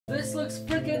This looks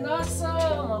freaking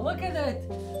awesome! Look at it!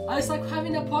 It's like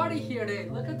having a party here, dude.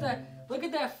 Look at the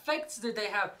effects that they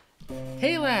have.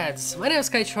 Hey lads, my name is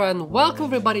Skychrew and welcome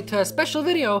everybody to a special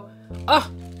video.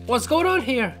 What's going on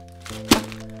here?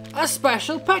 A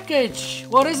special package!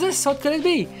 What is this? What could it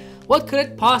be? What could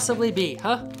it possibly be,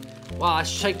 huh? Well,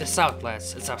 let's check this out,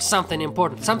 lads. It's something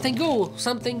important, something cool,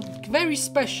 something very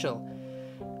special.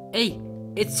 Hey,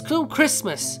 it's soon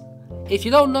Christmas. If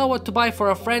you don't know what to buy for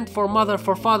a friend, for mother,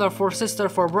 for father, for sister,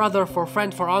 for brother, for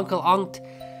friend, for uncle, aunt,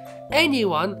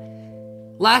 anyone,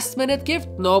 last minute gift,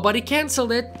 nobody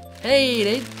canceled it.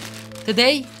 Hey,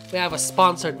 today we have a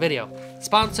sponsored video.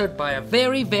 Sponsored by a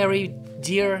very, very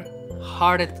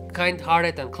dear-hearted,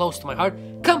 kind-hearted, and close to my heart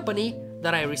company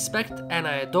that I respect and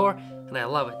I adore and I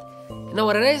love it. You know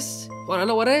what it is? Wanna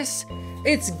know what it is?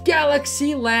 It's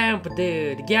Galaxy Lamp,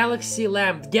 dude. Galaxy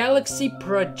Lamp. Galaxy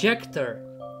Projector.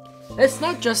 It's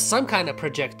not just some kind of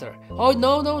projector. Oh,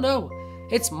 no.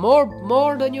 It's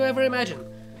more than you ever imagine.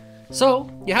 So,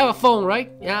 you have a phone, right?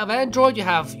 You have Android, you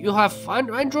have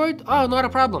Android? Oh, not a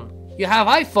problem. You have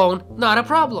iPhone? Not a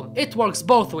problem. It works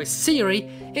both with Siri,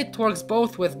 it works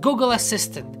both with Google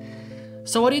Assistant.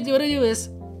 So what you do is,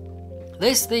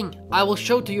 this thing I will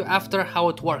show to you after how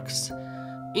it works.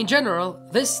 In general,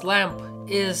 this lamp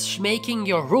is making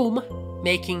your room,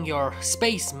 making your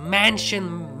space,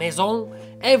 mansion, maison,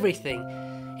 everything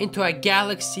into a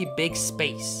galaxy big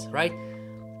space, right?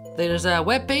 There's a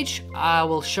webpage I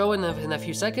will show in a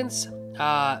few seconds.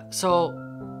 So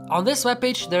on this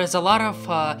webpage there's a lot of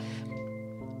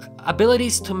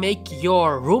abilities to make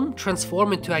your room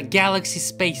transform into a galaxy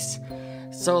space.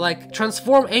 So like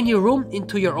transform any room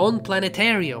into your own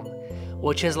planetarium,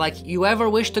 which is like you ever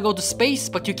wish to go to space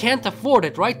but you can't afford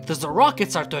it, right? Because the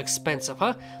rockets are too expensive,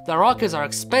 huh? The rockets are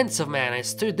expensive, man.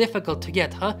 It's too difficult to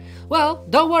get, huh? Well,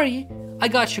 don't worry, I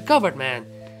got you covered, man.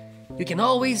 You can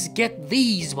always get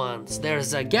these ones.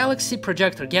 There's a Galaxy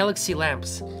Projector, Galaxy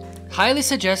Lamps. Highly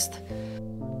suggest.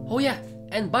 Oh yeah,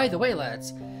 and by the way,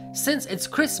 lads, since it's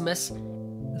Christmas,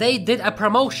 they did a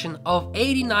promotion of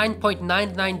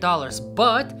 $89.99,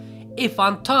 but if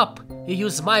on top you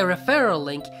use my referral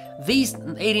link, these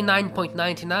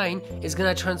 $89.99 is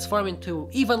gonna transform into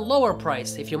even lower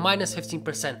price if you minus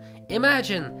 15%.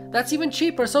 Imagine, that's even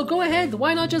cheaper, so go ahead,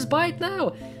 why not just buy it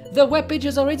now? The webpage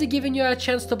is already giving you a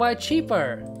chance to buy it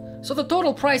cheaper. So the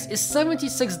total price is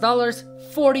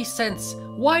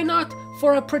 $76.40. Why not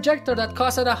for a projector that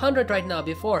costs at $100 right now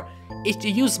before? If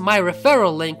you use my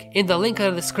referral link in the link in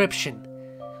the description.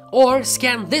 Or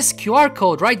scan this QR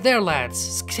code right there, lads.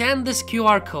 Scan this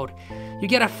QR code. You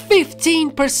get a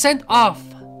 15% off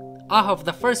of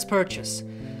the first purchase.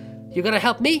 You're gonna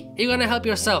help me, you're gonna help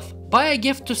yourself. Buy a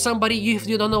gift to somebody if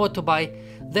you don't know what to buy.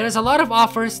 There's a lot of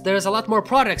offers, there's a lot more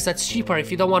products that's cheaper if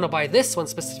you don't want to buy this one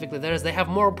specifically. They have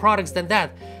more products than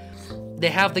that. They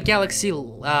have the Galaxy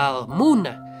Moon,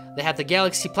 they have the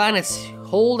Galaxy Planets.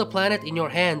 Hold a planet in your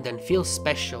hand and feel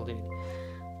special, dude.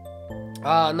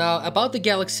 Now, about the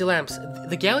Galaxy Lamps,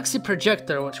 the Galaxy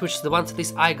Projector, which is the one at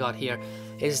least I got here,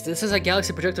 this is a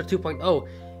Galaxy Projector 2.0.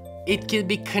 It can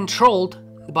be controlled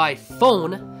by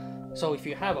phone. So if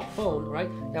you have a phone, right?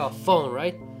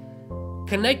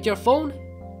 Connect your phone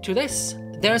to this.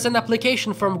 There's an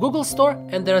application from Google Store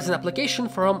and there's an application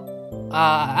from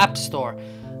App Store,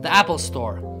 the Apple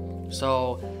Store.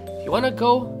 So if you wanna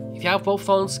go, if you have both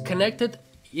phones connected,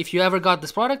 if you ever got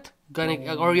this product,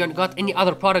 or you got any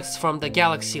other products from the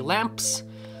Galaxy Lamps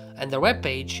and their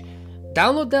webpage,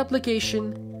 download the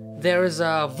application. There's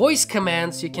voice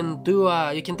commands. You can do.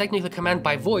 You can technically command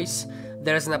by voice.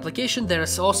 There's an application.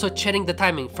 There's also checking the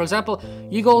timing. For example,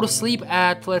 you go to sleep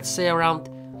at, let's say, around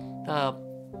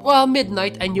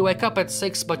midnight, and you wake up at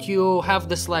 6, but you have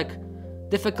this like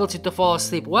difficulty to fall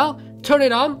asleep. Well, turn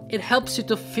it on. It helps you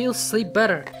to feel sleep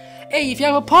better. Hey, if you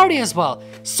have a party as well,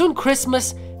 soon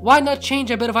Christmas, why not change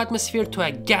a bit of atmosphere to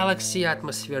a galaxy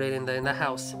atmosphere in the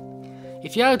house?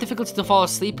 If you have difficulty to fall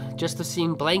asleep, just to see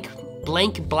blank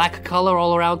black color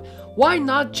all around, why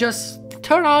not just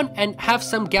turn on and have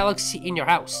some galaxy in your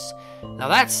house? Now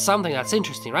that's something that's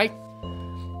interesting, right?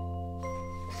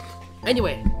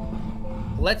 Anyway,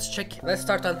 let's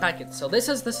start unpack it. So this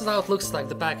is how it looks like,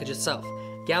 the package itself.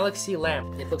 Galaxy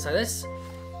Lamp. It looks like this.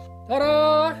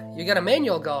 Ta-da! You got a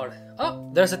manual guard. Oh,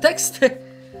 there's a text.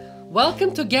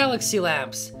 Welcome to Galaxy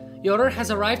Lamps. Your order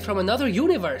has arrived from another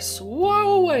universe.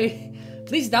 Whoa!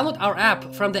 Please download our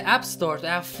app from the App Store to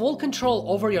have full control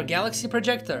over your Galaxy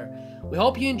Projector. We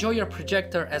hope you enjoy your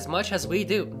projector as much as we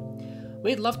do.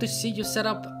 We'd love to see you set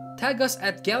up. Tag us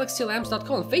at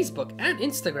galaxylamps.com on Facebook and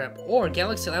Instagram, or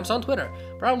Galaxy Lamps on Twitter.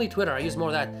 Probably Twitter, I use more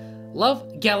of that.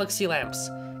 Love Galaxy Lamps.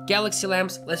 Galaxy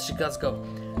Lamps, let's go.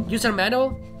 user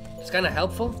manual. It's kind of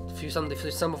helpful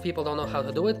if some people don't know how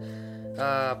to do it.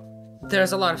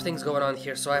 There's a lot of things going on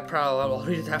here, so I probably will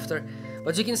read it after.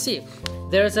 But you can see,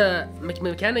 there's a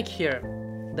mechanic here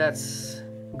that's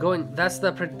going. That's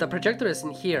the projector is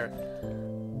in here.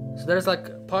 So there's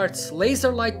like parts: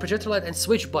 laser light, projector light, and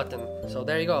switch button. So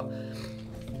there you go.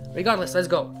 Regardless, let's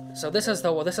go. So this is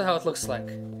how it looks like.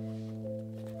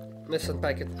 Let's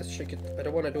unpack it. Let's shake it. I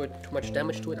don't want to do it too much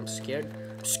damage to it. I'm scared.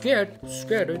 I'm scared,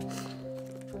 dude.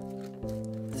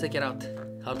 Let's take it out.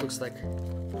 How it looks like.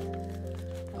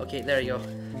 Okay, there you go.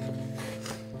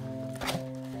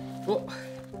 Oh.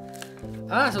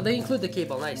 Ah, so they include the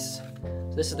cable. Nice.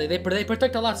 So this is they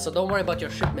protect a lot, so don't worry about your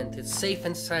shipment. It's safe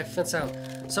and sound.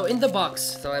 So in the box,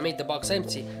 so I made the box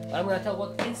empty. But I'm gonna tell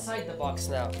what's inside the box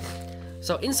now.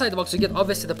 So inside the box, you get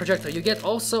obviously the projector. You get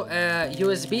also a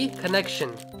USB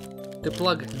connection to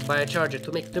plug via charger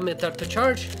to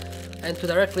charge and to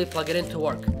directly plug it in to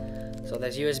work. So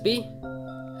there's USB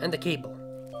and the cable.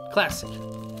 Classic.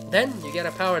 Then you get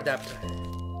a power adapter.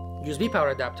 USB power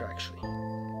adapter actually.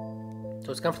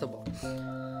 So it's comfortable.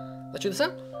 Let's check this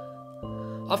out.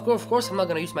 Of course, I'm not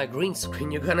gonna use my green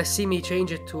screen. You're gonna see me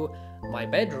change it to my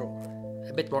bedroom.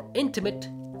 A bit more intimate,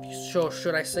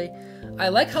 should I say. I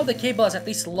like how the cable is at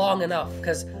least long enough,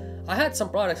 because I had some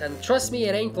products and trust me,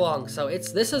 it ain't long. So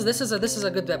this is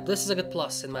a good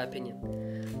plus in my opinion.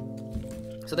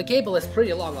 So the cable is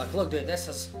pretty long. Like, look, dude, this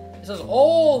is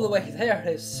all the way there.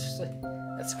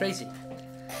 That's crazy.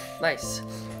 Nice.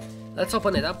 Let's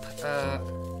open it up.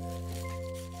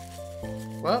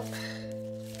 Well,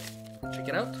 check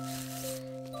it out.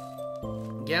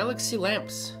 Galaxy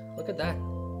lamps. Look at that.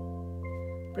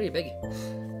 Pretty big.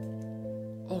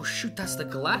 Oh shoot, that's the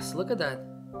glass. Look at that.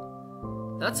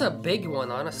 That's a big one,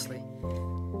 honestly.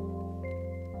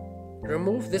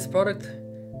 Remove this product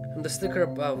from the sticker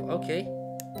above. Okay.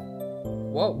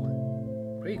 Whoa.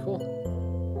 Pretty cool.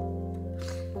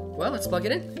 Well, let's plug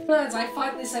it in. Lads, I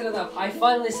finally set it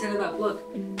up. Look.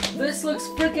 This looks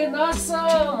freaking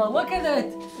awesome. Look at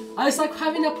it. It's like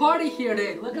having a party here,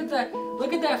 dude. Look at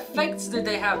the effects that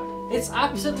they have. It's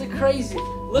absolutely crazy.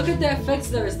 Look at the effects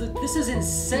there. This is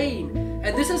insane.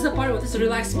 And this is the part where this is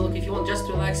relaxing mode. If you want just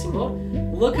relaxing mode,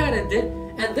 look at it, dude.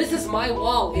 And this is my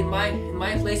wall in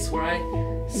my place where I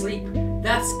sleep.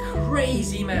 That's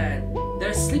crazy, man.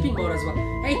 There's sleeping mode as well.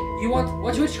 Hey, you want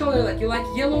which color you like? You like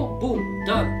yellow? Boom,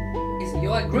 done. You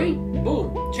like green?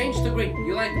 Boom, change to green.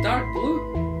 You like dark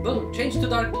blue? Boom, change to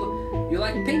dark blue. You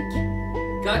like pink?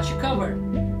 Got you covered.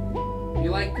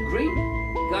 You like green?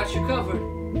 Got you covered.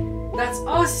 That's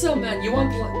awesome, man. You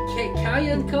want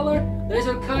cayenne color? There's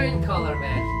your cayenne color,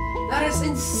 man. That is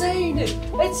insane. It's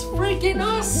freaking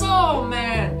awesome,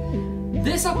 man.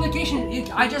 This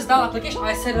application, I just downloaded the application.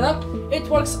 I set it up. It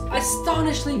works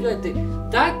astonishingly good,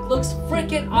 dude. That looks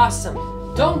freaking awesome.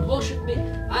 Don't bullshit me.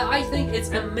 I think it's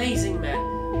amazing,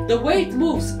 man. The way it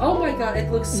moves. Oh my god, it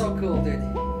looks so cool, dude.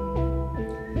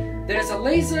 There's a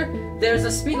laser. There's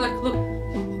a speed. Like, look.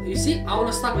 You see? I want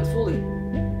to stop it fully.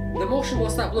 The motion will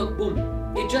stop. Look, boom.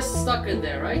 It just stuck in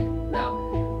there, right?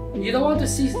 Now, you don't want to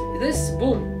see this?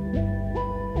 Boom.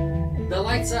 The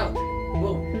lights out.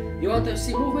 Boom. You want to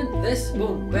see movement? This?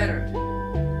 Boom. Better.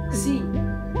 See?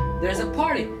 There's a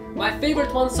party. My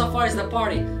favorite one so far is the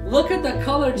party. Look at the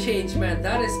color change, man.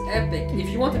 That is epic. If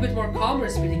you want a bit more calmer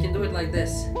speed, you can do it like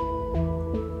this.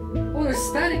 Oh, there's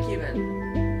static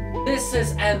even. This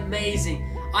is amazing.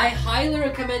 I highly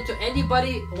recommend to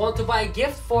anybody who want to buy a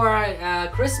gift for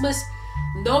Christmas,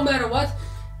 no matter what,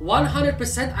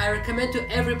 100% I recommend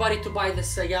to everybody to buy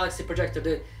this Galaxy projector,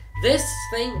 dude. This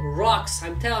thing rocks,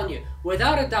 I'm telling you,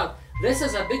 without a doubt. This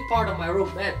is a big part of my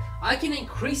room, man. I can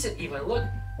increase it even, look.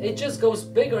 It just goes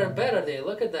bigger and better, dude.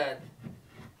 Look at that.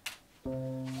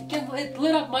 It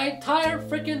lit up my entire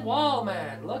freaking wall,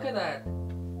 man. Look at that.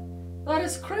 That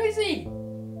is crazy.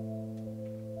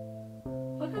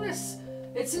 Look at this.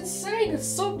 It's insane. It's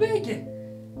so big.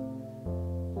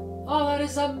 Oh, that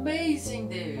is amazing,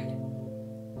 dude.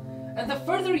 And the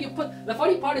further you put, the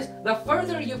funny part is, the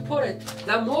further you put it,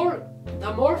 the more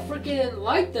freaking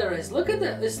light there is. Look at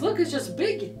that. It's just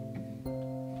big.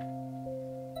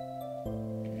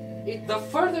 The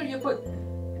further you put,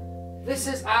 this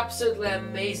is absolutely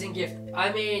amazing gift.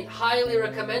 I mean, highly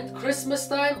recommend. Christmas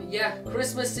time, yeah,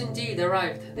 Christmas indeed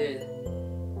arrived, dude.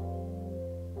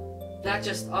 That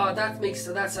just, oh,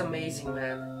 that's amazing,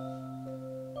 man.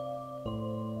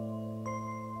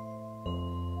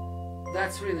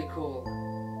 That's really cool.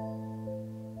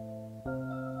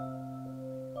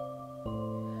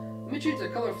 Let me change the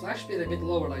color flash speed a bit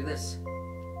lower like this.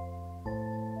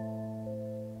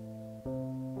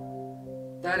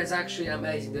 That is actually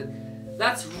amazing, dude.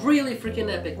 That's really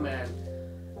freaking epic, man.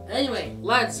 Anyway,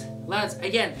 lads,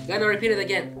 again, gonna repeat it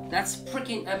again. That's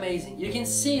freaking amazing. You can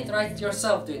see it right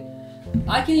yourself, dude.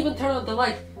 I can even turn on the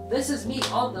light. This is me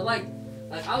on the light.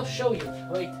 Like, I'll show you.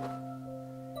 Wait.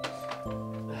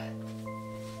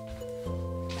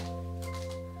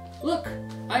 Look,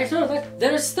 I turn that.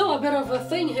 There's still a bit of a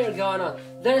thing here going on.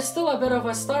 There's still a bit of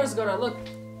a stars going on. Look,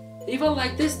 even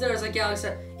like this, there's a galaxy.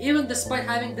 Even despite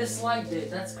having this light, dude,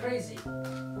 that's crazy.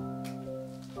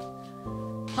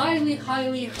 Highly,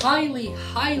 highly, highly,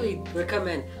 highly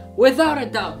recommend. Without a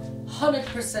doubt,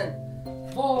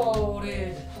 100%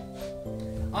 voted.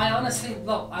 I honestly,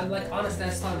 no, I'm like honestly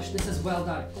astonished. This is well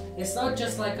done. It's not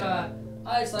just like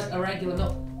it's like a regular,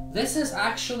 no. This is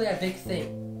actually a big thing.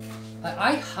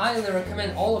 I highly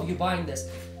recommend all of you buying this.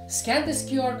 Scan this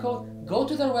QR code, go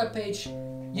to their webpage.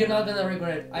 You're not gonna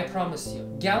regret it, I promise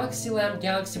you. Galaxy Lamp,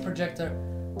 Galaxy Projector.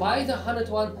 Buy the 100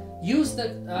 one. Use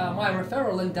the my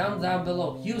referral link down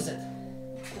below. Use it.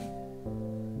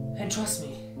 And trust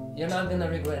me, you're not gonna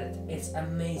regret it. It's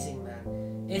amazing, man.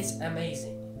 It's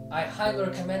amazing. I highly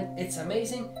recommend. It's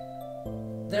amazing.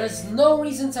 There's no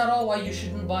reasons at all why you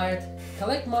shouldn't buy it.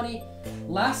 Collect money.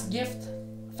 Last gift,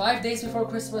 5 days before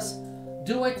Christmas.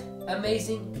 Do it.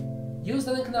 Amazing. Use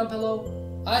the link down below.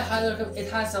 I highly recommend.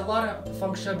 It has a lot of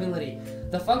functionality.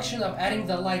 The function of adding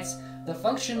the lights. The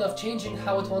function of changing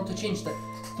how it wants to change.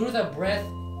 Through the breath.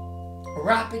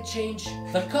 Rapid change.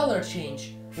 The color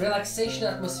change. Relaxation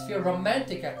atmosphere.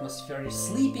 Romantic atmosphere.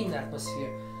 Sleeping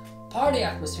atmosphere. Party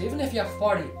atmosphere. Even if you have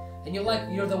party and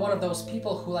you're the one of those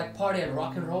people who like party and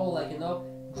rock and roll, like, you know,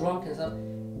 drunk and stuff,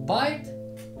 buy it.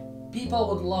 People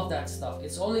would love that stuff.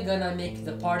 It's only gonna make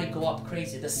the party go up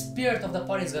crazy. The spirit of the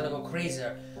party is gonna go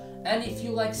crazier. And if you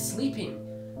like sleeping,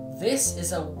 this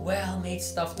is a well-made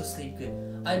stuff to sleep good.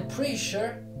 I'm pretty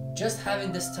sure just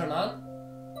having this turn on,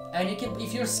 and you can,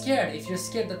 if you're scared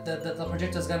that the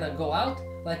projector is gonna go out,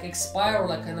 like expire or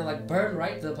like kind of like burn,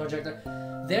 right, the projector,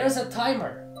 there's a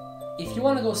timer. If you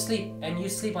want to go sleep and you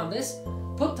sleep on this,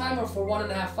 put timer for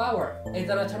 1.5 hours. It's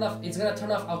gonna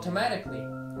turn off automatically,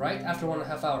 right, after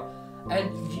 1.5 hours.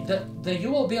 And you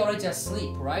will be already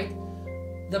asleep, right?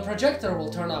 The projector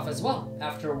will turn off as well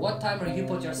after what timer you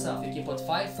put yourself. You can put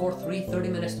 5, 4, 3, 30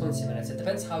 minutes, 20 minutes. It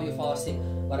depends how you fall asleep.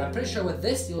 But I'm pretty sure with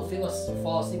this, you'll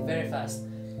fall asleep very fast.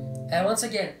 And once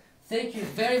again, thank you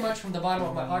very much from the bottom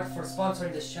of my heart for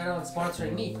sponsoring this channel and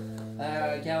sponsoring me,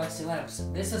 Galaxy Lamps.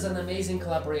 This is an amazing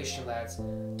collaboration, lads.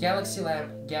 Galaxy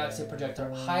Lamp, Galaxy Projector,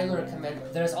 highly recommend.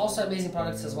 There's also amazing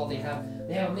products as well. They have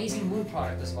amazing moon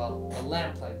product as well, a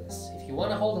lamp like this. If you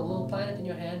want to hold a little planet in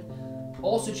your hand,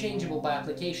 also changeable by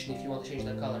application if you want to change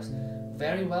the colors.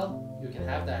 Very well, you can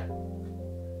have that.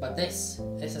 But this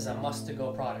is a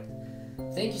must-to-go product.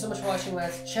 Thank you so much for watching,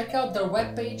 lads. Check out their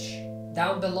webpage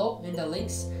down below in the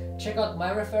links. Check out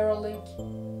my referral link.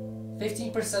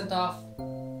 15% off.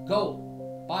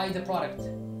 Go buy the product.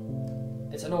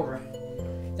 It's an order.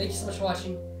 Thank you so much for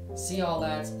watching. See you all,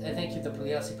 lads, and thank you to the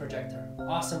Galaxy Projector.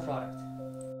 Awesome product.